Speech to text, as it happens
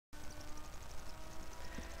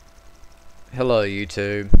Hello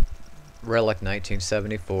YouTube, Relic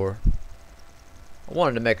 1974. I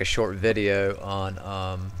wanted to make a short video on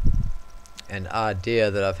an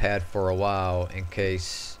idea that I've had for a while in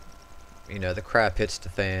case the crap hits the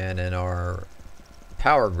fan and our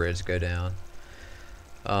power grids go down.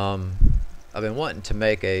 I've been wanting to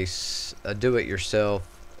make a do-it-yourself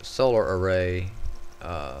solar array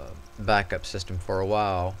backup system for a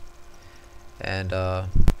while, and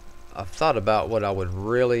I've thought about what I would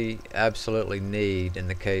really absolutely need in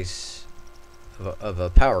the case of a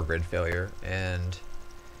power grid failure, and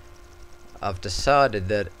I've decided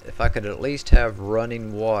that if I could at least have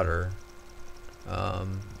running water,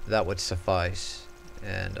 that would suffice,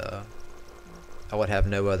 and I would have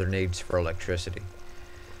no other needs for electricity.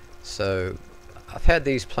 So I've had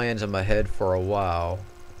these plans in my head for a while,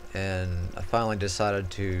 and I finally decided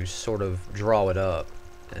to sort of draw it up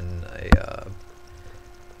in a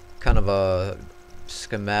kind of a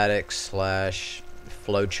schematic slash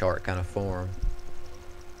flowchart kind of form.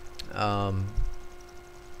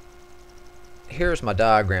 Here's my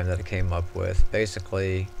diagram that I came up with.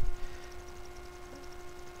 Basically,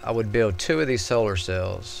 I would build 2 of these solar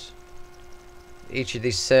cells. Each of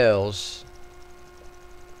these cells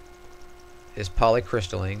is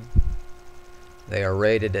polycrystalline. They are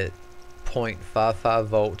rated at 0.55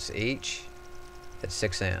 volts each at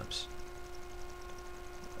 6 amps.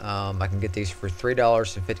 I can get these for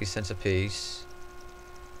 $3.50 a piece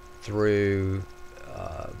through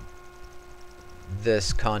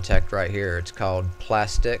this contact right here. It's called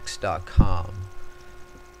plastics.com.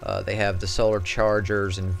 They have the solar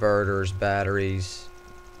chargers, inverters, batteries,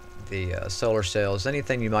 the solar cells,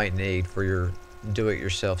 anything you might need for your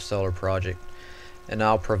do-it-yourself solar project, and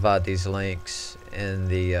I'll provide these links in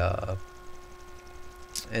the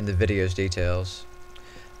video's details.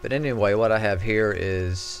 But anyway, what I have here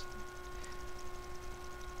is,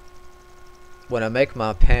 when I make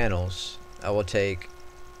my panels, I will take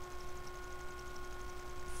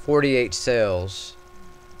 48 cells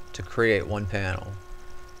to create one panel,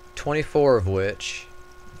 24 of which,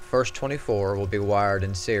 the first 24 will be wired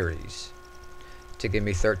in series to give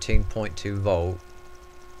me 13.2 volt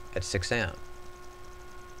at 6 amp.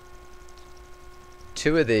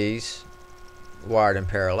 2 of these wired in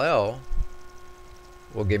parallel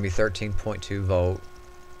will give me 13.2 volt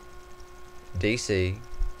DC,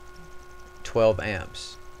 12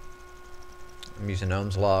 amps. I'm using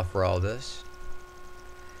Ohm's law for all this.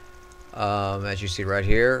 As you see right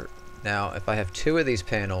here, now if I have 2 of these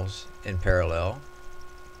panels in parallel,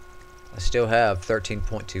 I still have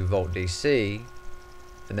 13.2 volt DC,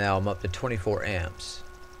 and now I'm up to 24 amps.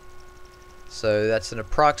 So that's an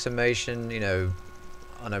approximation,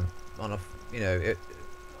 on a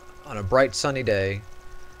bright sunny day.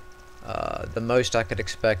 The most I could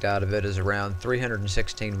expect out of it is around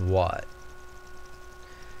 316 watt.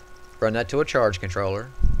 Run that to a charge controller,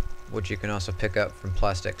 which you can also pick up from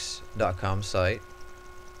plastics.com site.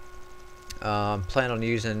 Plan on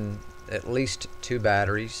using at least 2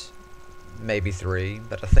 batteries, maybe 3,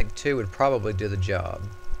 but I think 2 would probably do the job.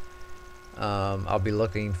 I'll be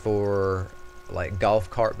looking for like golf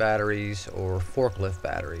cart batteries or forklift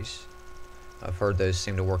batteries. I've heard those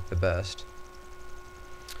seem to work the best.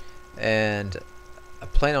 And I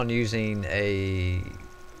plan on using a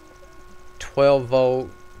 12 volt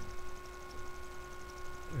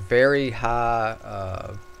very high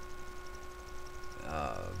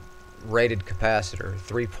rated capacitor,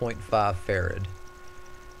 3.5 farad.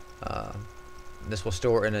 This will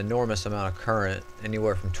store an enormous amount of current,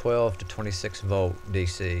 anywhere from 12 to 26 volt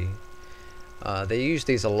DC. They use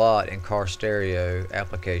these a lot in car stereo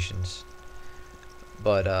applications,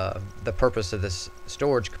 but the purpose of this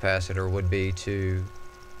storage capacitor would be to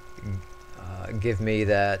give me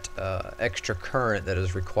that extra current that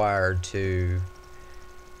is required to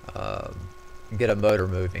get a motor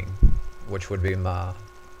moving, which would be my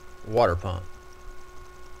water pump.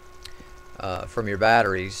 From your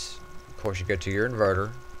batteries, of course, you go to your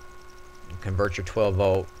inverter, convert your 12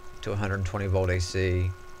 volt to 120 volt AC.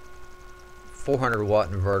 400 watt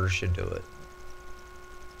inverter should do it.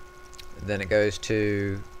 Then it goes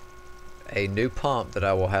to a new pump that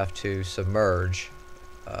I will have to submerge.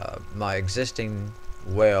 My existing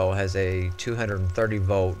well has a 230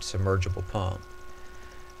 volt submergible pump.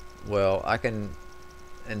 Well, I can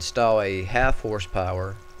install a half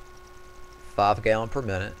horsepower, 5 gallon per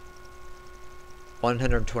minute,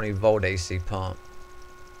 120 volt AC pump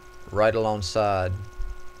right alongside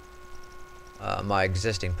my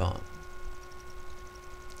existing pump.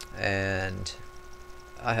 And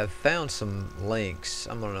I have found some links.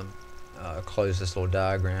 I'm going to close this little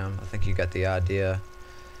diagram. I think you got the idea.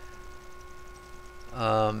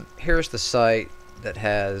 Here's the site that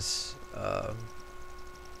has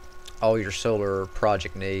all your solar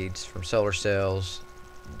project needs from solar cells.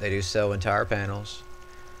 They do sell entire panels,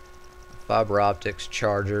 fiber optics,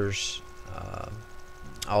 chargers,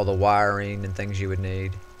 all the wiring and things you would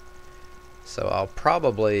need. So I'll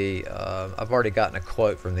probably, I've already gotten a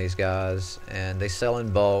quote from these guys, and they sell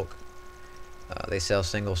in bulk. They sell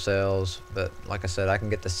single cells, but like I said, I can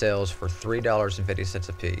get the cells for $3.50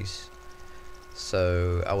 a piece.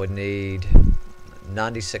 So I would need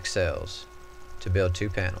 96 cells to build 2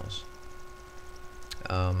 panels.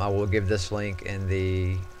 I will give this link in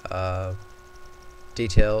the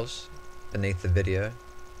details beneath the video.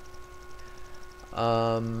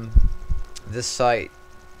 This site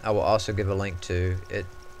I will also give a link to. It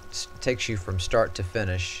takes you from start to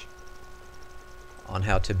finish on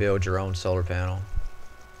how to build your own solar panel,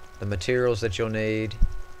 the materials that you'll need,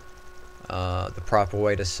 the proper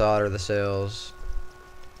way to solder the cells,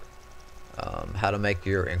 how to make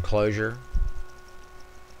your enclosure.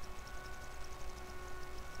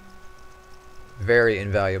 Very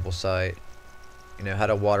invaluable site. You know, how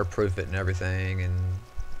to waterproof it and everything.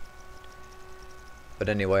 But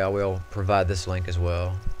anyway, I will provide this link as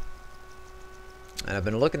well. And I've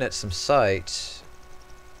been looking at some sites.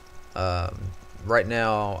 Right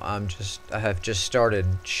now, I have just started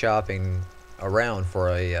shopping around for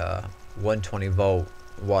a 120 volt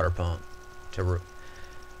water pump to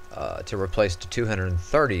replace the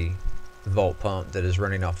 230 volt pump that is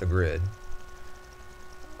running off the grid.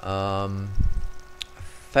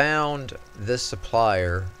 Found this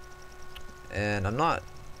supplier, and I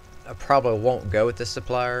probably won't go with this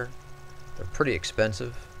supplier. They're pretty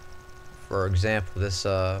expensive. For example, this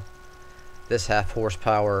half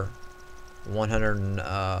horsepower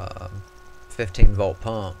 115 volt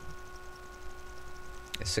pump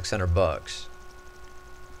is $600.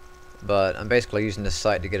 But I'm basically using this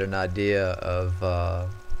site to get an idea of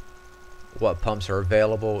what pumps are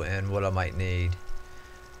available and what I might need.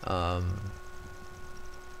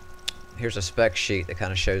 Here's a spec sheet that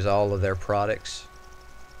kind of shows all of their products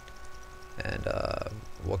and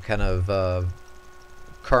what kind of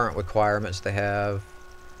current requirements they have,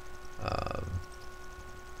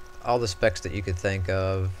 all the specs that you could think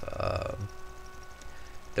of.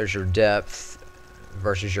 There's your depth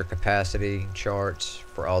versus your capacity charts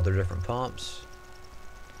for all the different pumps.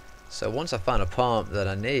 So once I find a pump that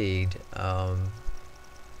I need, a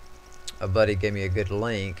buddy gave me a good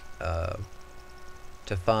link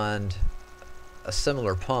to find a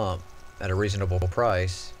similar pump at a reasonable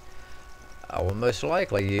price. I will most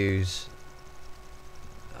likely use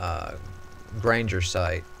Granger's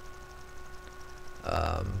site.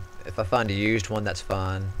 If I find a used one, that's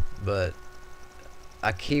fine, but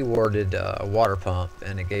I keyworded a water pump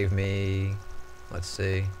and it gave me, let's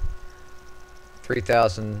see,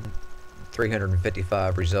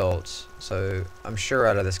 3,355 results. So I'm sure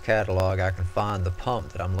out of this catalog I can find the pump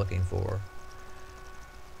that I'm looking for.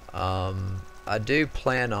 I do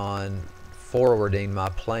plan on forwarding my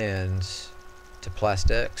plans to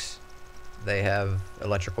Plastex. They have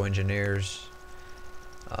electrical engineers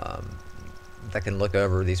that can look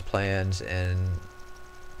over these plans and,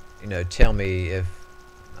 you know, tell me if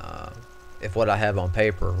what I have on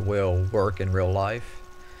paper will work in real life.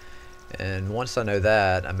 And once I know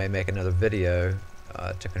that, I may make another video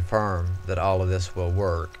to confirm that all of this will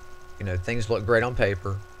work. You know, things look great on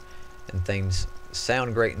paper and things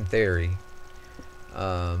sound great in theory,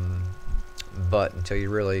 but until you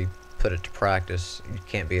really put it to practice, you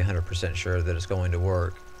can't be 100% sure that it's going to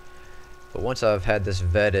work. But once I've had this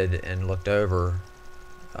vetted and looked over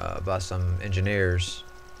by some engineers,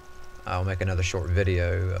 I'll make another short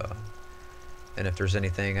video, and if there's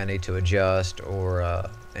anything I need to adjust or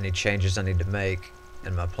any changes I need to make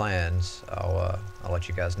in my plans, I'll let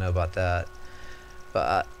you guys know about that.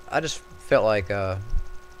 But I just felt like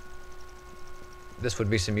this would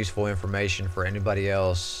be some useful information for anybody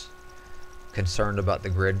else concerned about the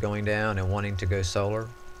grid going down and wanting to go solar.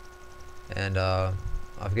 And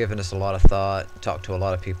I've given this a lot of thought, talked to a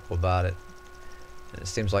lot of people about it, and it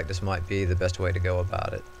seems like this might be the best way to go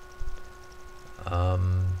about it.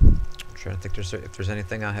 I'm trying to think if there's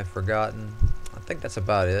anything I have forgotten. I think that's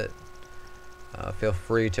about it. Feel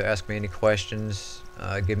free to ask me any questions,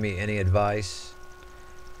 give me any advice,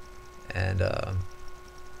 and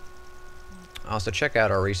also check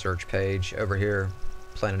out our research page over here,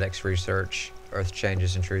 Planet X Research, Earth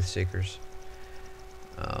Changes and Truth Seekers.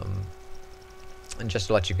 And just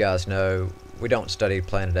to let you guys know, we don't study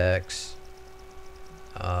Planet X,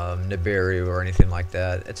 Nibiru, or anything like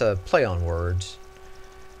that. It's a play on words.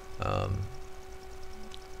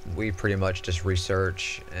 We pretty much just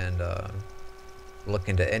research and look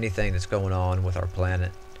into anything that's going on with our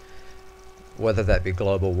planet, whether that be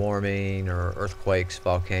global warming or earthquakes,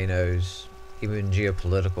 volcanoes, even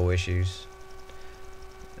geopolitical issues.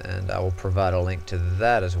 And I will provide a link to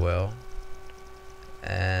that as well.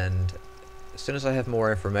 And as soon as I have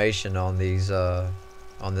more information on these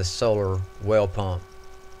on this solar well pump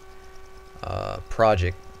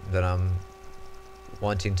project that I'm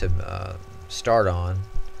wanting to start on,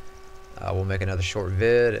 I will make another short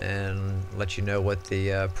vid and let you know what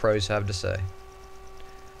the pros have to say.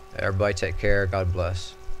 Everybody take care. God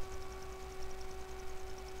bless.